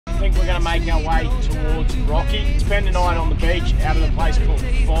think we're going to make our way towards Rocky. Spend a night on the beach out of a place called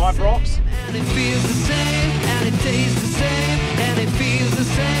Five Rocks. And it feels the same, and it tastes the same, and it feels the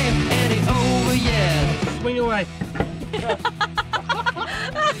same, and it over yet. Swing away.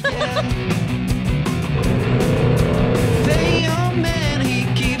 The young man, he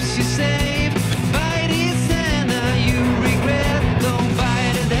keeps you safe. Bite his hand, now you regret. Don't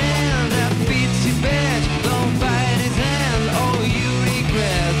bite his hand, that fits you bad. Don't bite his hand, oh you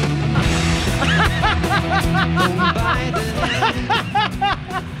regret. Don't bite the hand.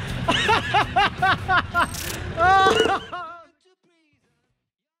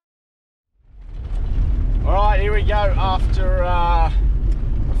 Alright, here we go. After a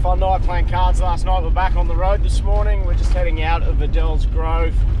fun night playing cards last night, we're back on the road this morning. We're just heading out of Adele's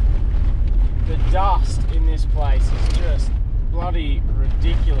Grove. The dust in this place is just bloody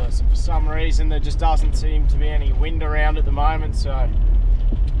ridiculous. For some reason there just doesn't seem to be any wind around at the moment, so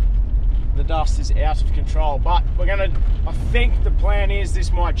the dust is out of control. But we're gonna, I think the plan is,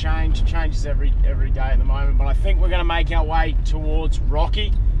 this might change, it changes every day at the moment, but I think we're gonna make our way towards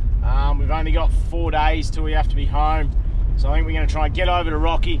Rocky. We've only got 4 days till we have to be home, so I think we're gonna try and get over to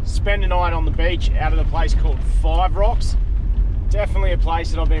Rocky, spend a night on the beach out of a place called Five Rocks. Definitely a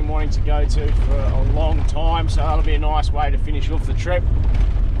place that I've been wanting to go to for a long time, so that'll be a nice way to finish off the trip.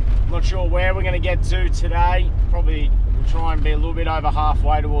 Not sure where we're gonna get to today. Probably we'll try and be a little bit over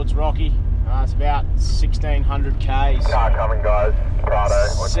halfway towards Rocky. It's about 1,600 k's. Car coming, guys. Righto.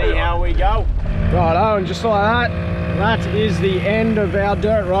 See how we go. Righto, and just like that is the end of our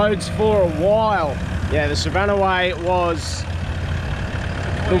dirt roads for a while. Yeah, the Savannah Way was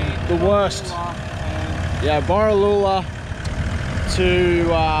the worst. Yeah, Borroloola to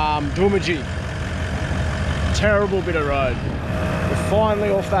Doomadgee. Terrible bit of road. We're finally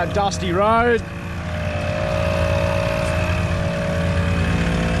off that dusty road.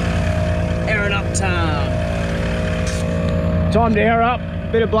 Airing up time. Time to air up.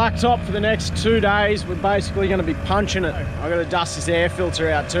 Bit of blacktop for the next 2 days. We're basically going to be punching it. I've got to dust this air filter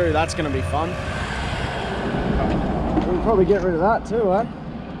out too. That's going to be fun. We'll probably get rid of that too, eh?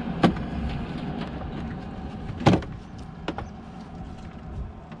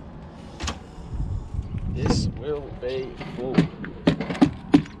 This will be full.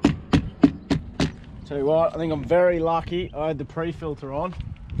 Tell you what, I think I'm very lucky I had the pre-filter on.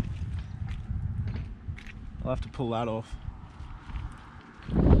 I'll have to pull that off.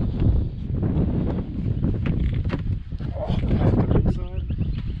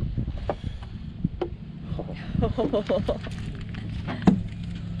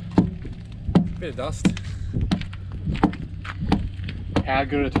 Bit of dust. How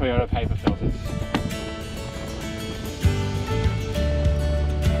good are Toyota paper filters?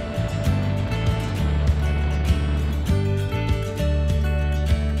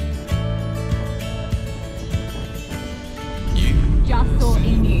 Just saw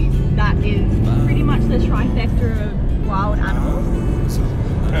emus. That is pretty much the trifecta of wild animals.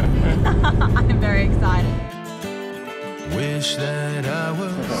 I'm very excited. Wish that I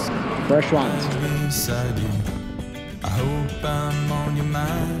was Fresh ones. beside you. I hope I'm on your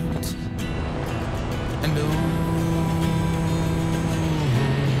mind. And oh,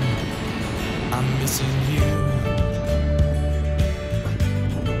 I'm missing you.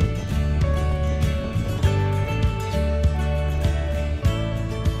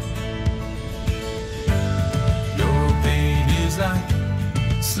 Your pain is like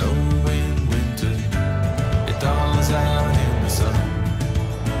snow in winter. It dawns out in the sun.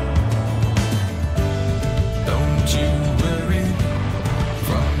 Don't you worry,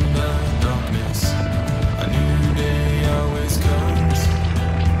 from the darkness a new day always comes.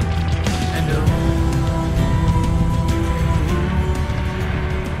 And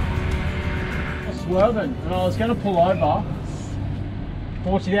oh, Swerving, and I was going to pull over.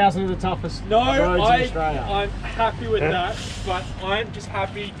 40,000 is the toughest roads in Australia. I'm happy with that, but I'm just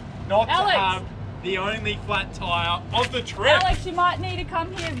happy not Alex. to have the only flat tyre of the trip. Alex, you might need to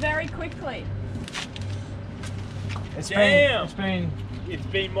come here very quickly. It's Damn. been It's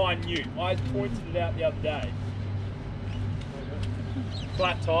been minute. I pointed it out the other day.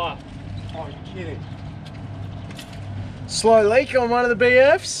 Flat tyre. Oh, you're kidding. slow leak on one of the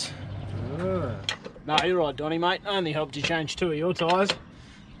BFs. No, you're right, Donny, mate. I only helped you change 2 of your tyres.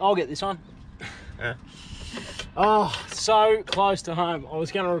 I'll get this one. Yeah. Oh, so close to home. I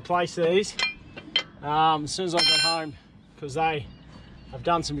was going to replace these as soon as I got home because they have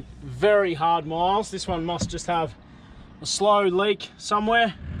done some very hard miles. This one must just have a slow leak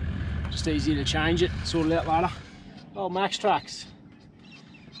somewhere. Just easy to change it, sort it out later. Oh, Max Tracks.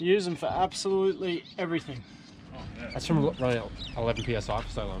 Use them for absolutely everything. Oh, That's from running 11 psi for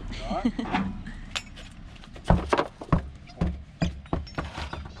so long.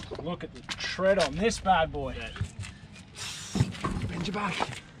 Look at the tread on this bad boy. Bend your back.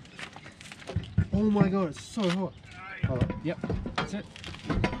 Oh my god, it's so hot. Oh, yep, that's it.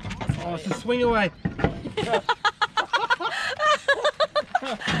 Oh, it's a swing away.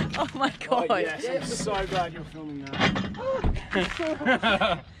 Oh my god. Oh, yes, I'm so glad you're filming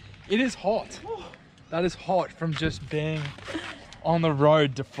that. It is hot. That is hot from just being on the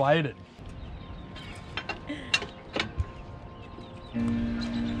road deflated.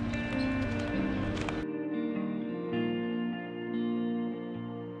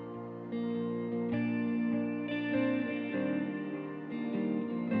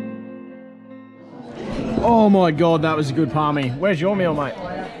 Oh my god, that was a good palmy. Where's your meal, mate?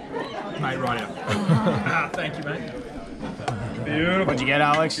 Mate, right out. Thank you, mate. Beautiful. What'd you get,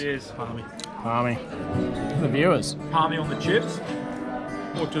 Alex? Cheers. Palmy. Palmy. The viewers. Palmy on the chips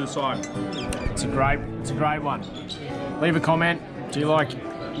or to the side? It's a great one. Leave a comment. Do you like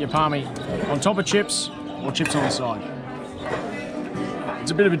your palmy on top of chips or chips on the side?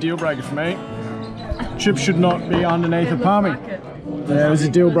 It's a bit of a deal breaker for me. Chips should not be underneath a palmy. Yeah, it was a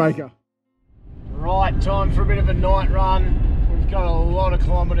deal breaker. Right, time for a bit of a night run. We've got a lot of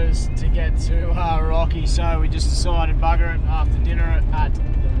kilometres to get to Rocky, so we just decided bugger it after dinner at the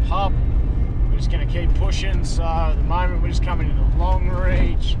pub. We're just going to keep pushing, so at the moment we're just coming into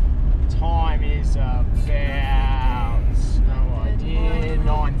Longreach. Time is about, no idea,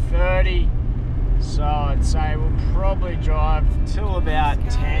 9:30. So I'd say we'll probably drive till about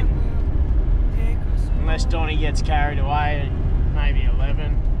 10. Unless Donny gets carried away at maybe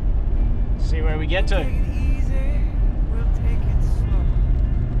 11. See where we get to.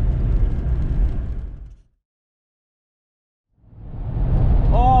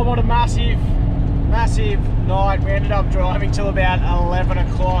 Oh, what a massive night. We ended up driving till about 11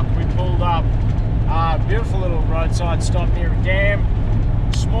 o'clock. We pulled up a beautiful little roadside stop near a dam.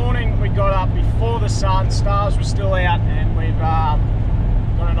 This morning we got up before the sun, stars were still out, and we've got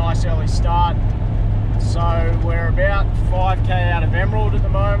a nice early start. So we're about 5k out of Emerald at the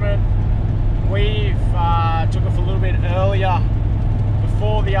moment. We've took off a little bit earlier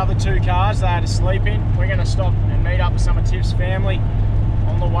before the other two cars. They had to sleep in. We're going to stop and meet up with some of Tiff's family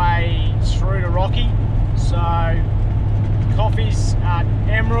on the way through to Rocky. So coffees at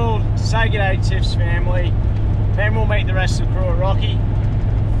Emerald, say good day to Tiff's family. Then we'll meet the rest of the crew at Rocky.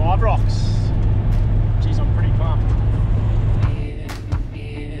 5 Rocks. Geez, I'm pretty pumped.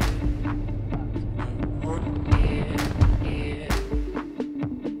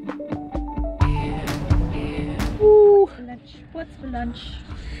 What's for lunch?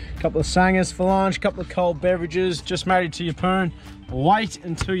 Couple of sangers for lunch, couple of cold beverages. Just made it to Yeppoon. Wait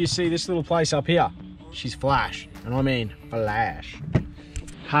until you see this little place up here. She's flash, and I mean flash.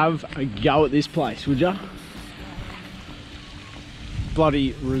 Have a go at this place, would ya?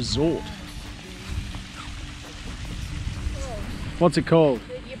 Bloody resort. What's it called?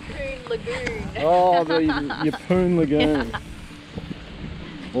 The Yeppoon Lagoon. Oh, the Yeppoon Lagoon.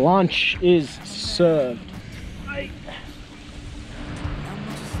 Lunch is served.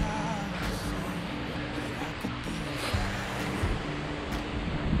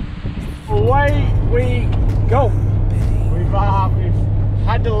 Away we go. We've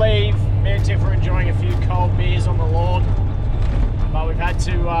had to leave. Me and Tiff are enjoying a few cold beers on the lawn, but we've had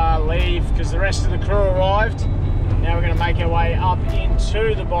to leave because the rest of the crew arrived. Now we're going to make our way up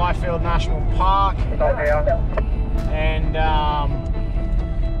into the Byfield National Park, and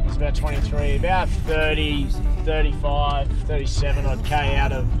it's about 23, about 30, 35, 37 odd K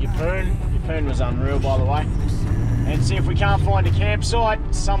out of Yeppoon. Yeppoon was unreal, by the way. And see if we can't find a campsite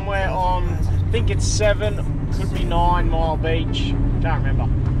somewhere on, I think it's 7, could be 9 Mile Beach, can't remember.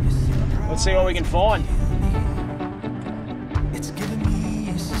 Let's see what we can find. It's giving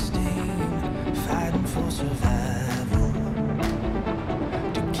me a sustain, fighting for survival,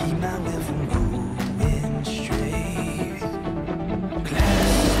 to keep my will from going straight.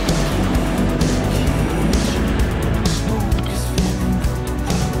 Smoke is filling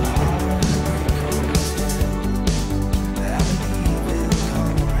up my heart.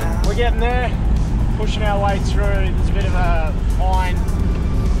 We're getting there, pushing our way through. There's a bit of a pine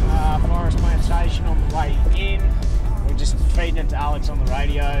forest plantation on the way in. We're just feeding it to Alex on the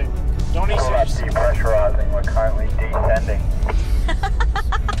radio. Donny seems depressurizing, we're currently descending.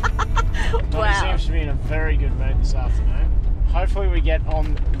 Donny seems to be in a very good mood this afternoon. Hopefully we get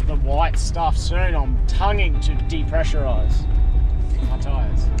on the white stuff soon. I'm tonguing to depressurize my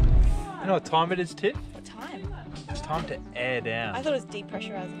tyres. You know what time it is, Tiff? What time? It's time to air down. I thought it was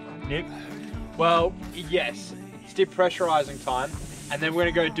depressurizing. Nick? Well, yes. It's depressurizing time, and then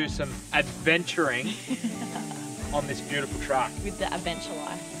we're gonna go do some adventuring on this beautiful track. With the adventure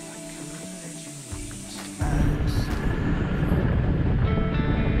life.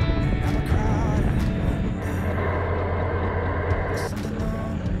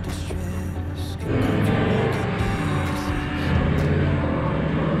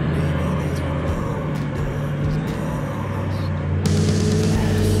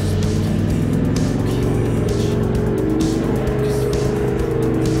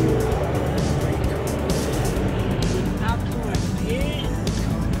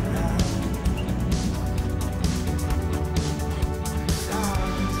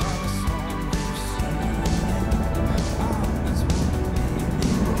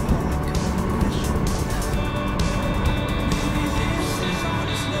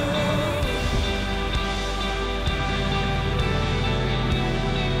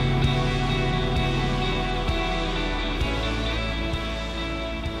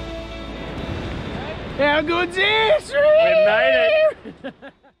 How good's this? We made it!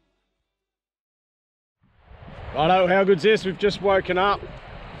 Righto, how good's this? We've just woken up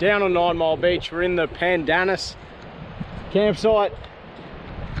down on 9 Mile Beach. We're in the Pandanus campsite.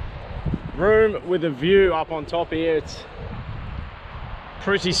 Room with a view up on top here. It's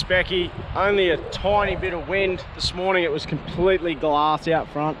pretty specky. Only a tiny bit of wind. This morning it was completely glass out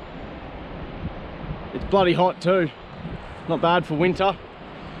front. It's bloody hot too. Not bad for winter.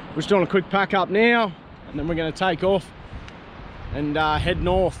 We're just doing a quick pack up now, and then we're going to take off and head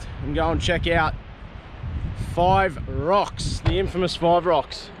north and go and check out 5 Rocks, the infamous 5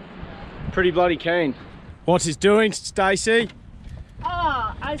 Rocks. Pretty bloody keen. What's this doing, Stacey?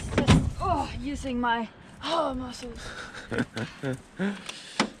 Oh, I was just using my muscles. What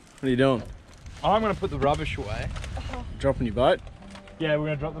are you doing? I'm gonna put the rubbish away. Dropping your boat? Yeah, we're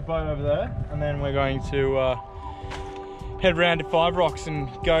gonna drop the boat over there, and then we're going to head round to 5 Rocks and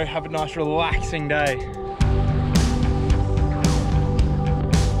go have a nice relaxing day.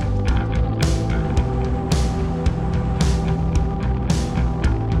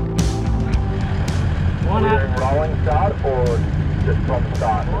 Are we doing rolling start or just from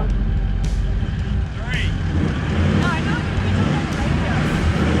start? 3.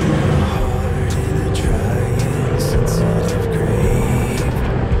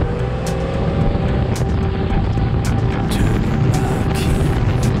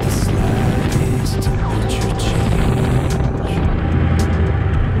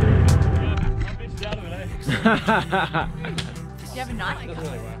 Do you have a knife?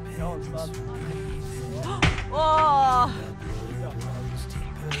 Oh!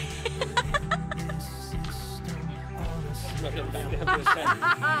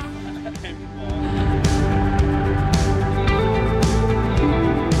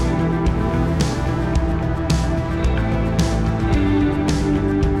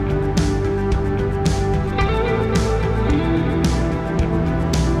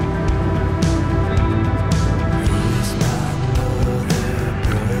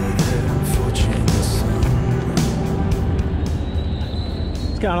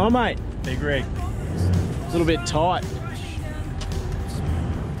 What's going on, mate? Big rig. A little bit tight.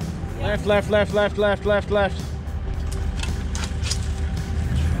 Left, left, left, left, left, left, left.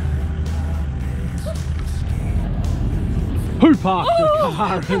 Who parked the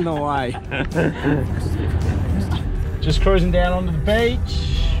car in the way? Just cruising down onto the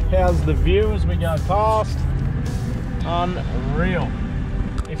beach. How's the view as we go past? Unreal.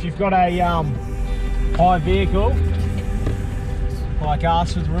 If you've got a high vehicle like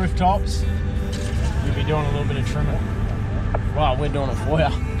us with rooftops, you'll be doing a little bit of trimming. Well, we're doing it for you.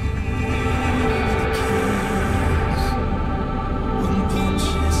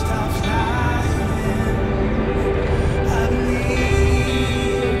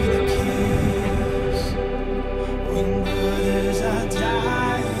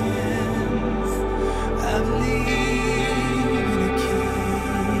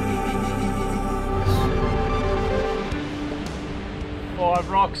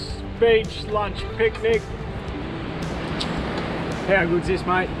 Rocks beach lunch picnic. How good's this,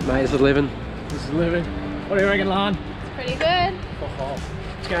 mate? Mate, this is living. This is living. What do you reckon, Lan? It's pretty good.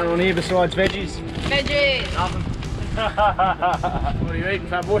 What's going on here besides veggies? Veggies. Nothing. What are you eating,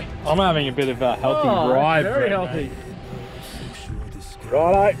 fat boy? I'm having a bit of a healthy ride. Very healthy.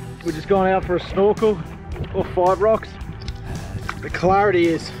 Righto, we're just going out for a snorkel off 5 Rocks. The clarity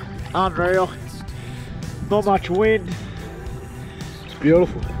is unreal. Not much wind. It's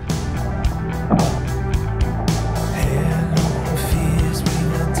beautiful.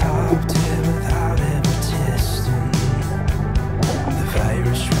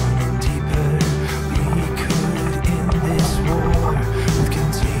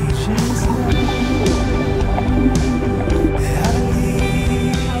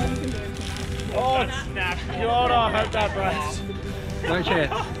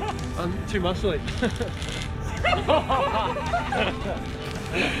 too muscly.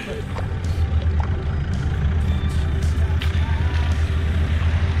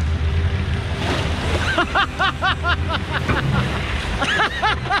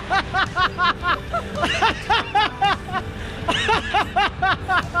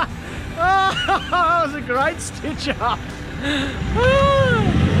 That was a great stitch up.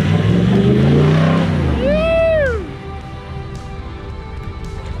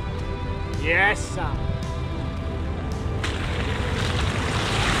 Yes, sir.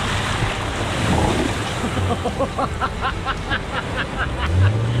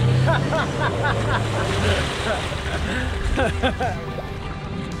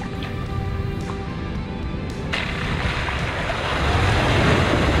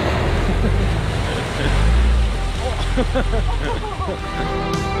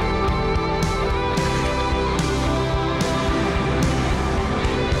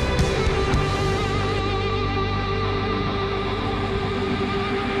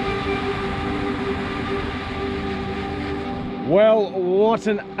 Well, what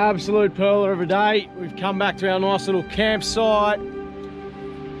an absolute pearler of a day. We've come back to our nice little campsite.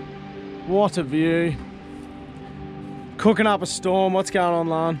 What a view. Cooking up a storm. What's going on,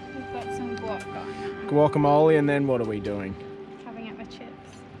 Lan? We've got some guac. Guacamole, and then what are we doing? Having out my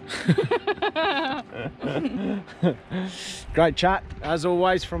chips. Great chat, as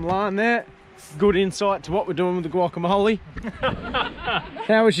always, from Lan there. Good insight to what we're doing with the guacamole.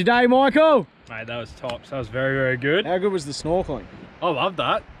 How was your day, Michael? Mate, that was tops. That was very, very good. How good was the snorkeling? I love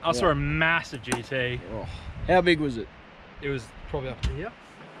that. I saw a massive GT. Oh, how big was it? It was probably up to here.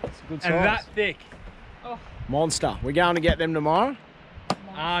 It's a good And size. that thick. Monster. We're going to get them tomorrow?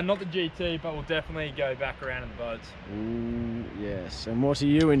 Not the GT, but we'll definitely go back around in the boats. Ooh, yes. And what are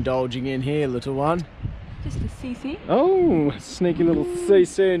you indulging in here, little one? Just a CC. Oh, sneaky little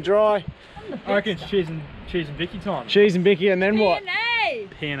CC and dry. I reckon it's cheese and Vicky time. Cheese and Vicky, and then what?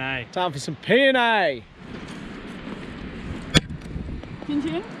 P&A. Time for some P&A. Chin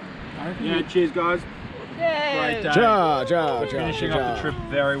chin. Yeah, cheers, guys. Great day. Ja. Finishing off the trip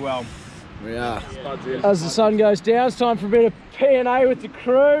very well. We are. As the sun goes down, it's time for a bit of P&A with the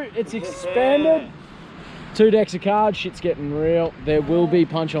crew. It's expanded. 2 decks of cards, shit's getting real. There will be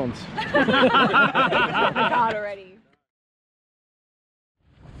punch-ons. Card already.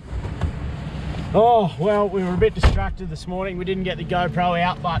 Oh, well, we were a bit distracted this morning. We didn't get the GoPro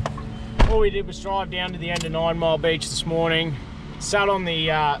out, but all we did was drive down to the end of 9 Mile Beach this morning. Sat on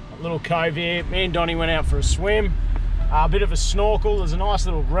the little cove here. Me and Donny went out for a swim. A bit of a snorkel. There's a nice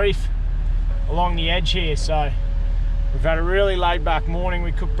little reef along the edge here, so we've had a really laid back morning.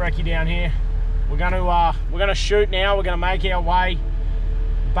 We cooked brekkie down here. We're gonna shoot now. We're gonna make our way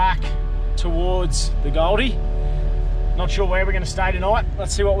back towards the Goldie. Not sure where we're gonna stay tonight.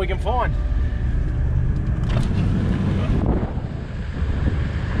 Let's see what we can find.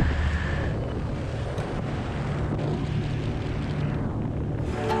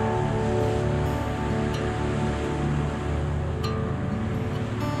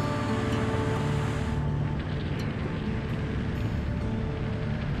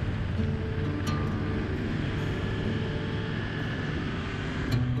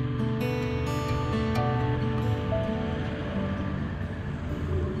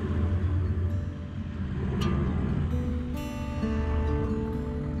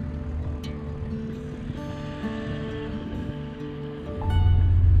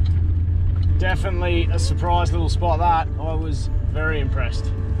 Definitely a surprise little spot that. I was very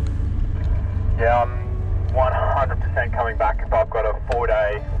impressed. Yeah, I'm 100% coming back if I've got a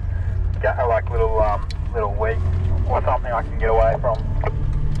 4-day, like little week or something I can get away from.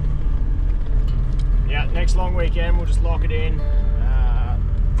 Yeah, next long weekend we'll just lock it in,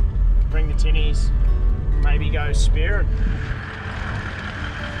 bring the tinnies, maybe go spearing.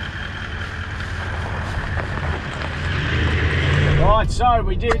 Right, so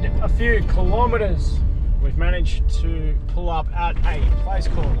we did a few kilometres. We've managed to pull up at a place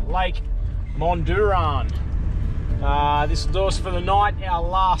called Lake Monduran. This will do us for the night, our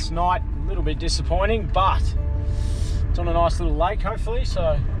last night. A little bit disappointing, but it's on a nice little lake hopefully,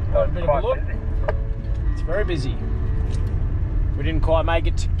 so got a bit of a look. Busy. It's very busy. We didn't quite make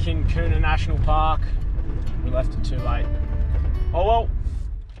it to Kinkuna National Park. We left it too late. Oh well.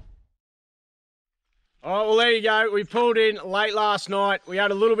 All right, well there you go. We pulled in late last night. We had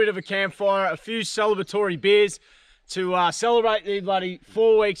a little bit of a campfire, a few celebratory beers to celebrate the bloody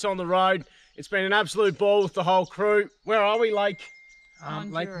 4 weeks on the road. It's been an absolute ball with the whole crew. Where are we, Lake?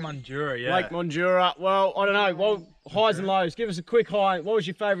 Lake Mundura, yeah. Lake Mundura. Well, I don't know. Well, highs and lows. Give us a quick high. What was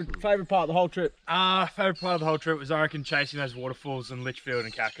your favourite part of the whole trip? Favourite part of the whole trip was, I reckon, chasing those waterfalls in Litchfield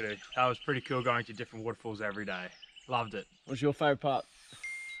and Kakadu. That was pretty cool, going to different waterfalls every day. Loved it. What was your favourite part?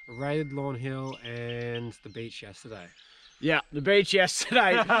 Raided Lawn Hill and the beach yesterday. Yeah, the beach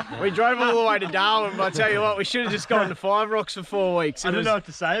yesterday. We drove all the way to Darwin, but I tell you what, we should have just gone to Five Rocks for 4 weeks. I didn't know what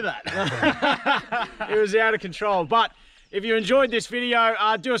to say that. It was out of control. But if you enjoyed this video,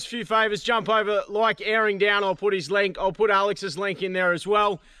 do us a few favours. Jump over, like Airing Down. I'll put his link. I'll put Alex's link in there as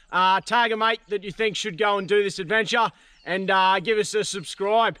well. Tag a mate that you think should go and do this adventure, and give us a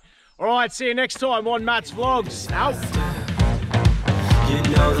subscribe. All right, see you next time on Matt's Vlogs. Out.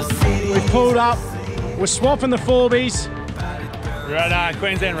 We've pulled up. We're swapping the Forbies. We're at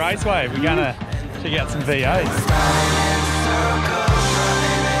Queensland Raceway. We're gonna check out some V8s.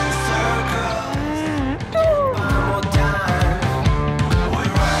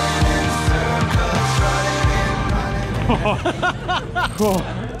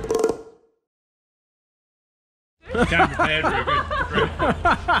 Came prepared for a good trip.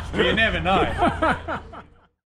 But you never know.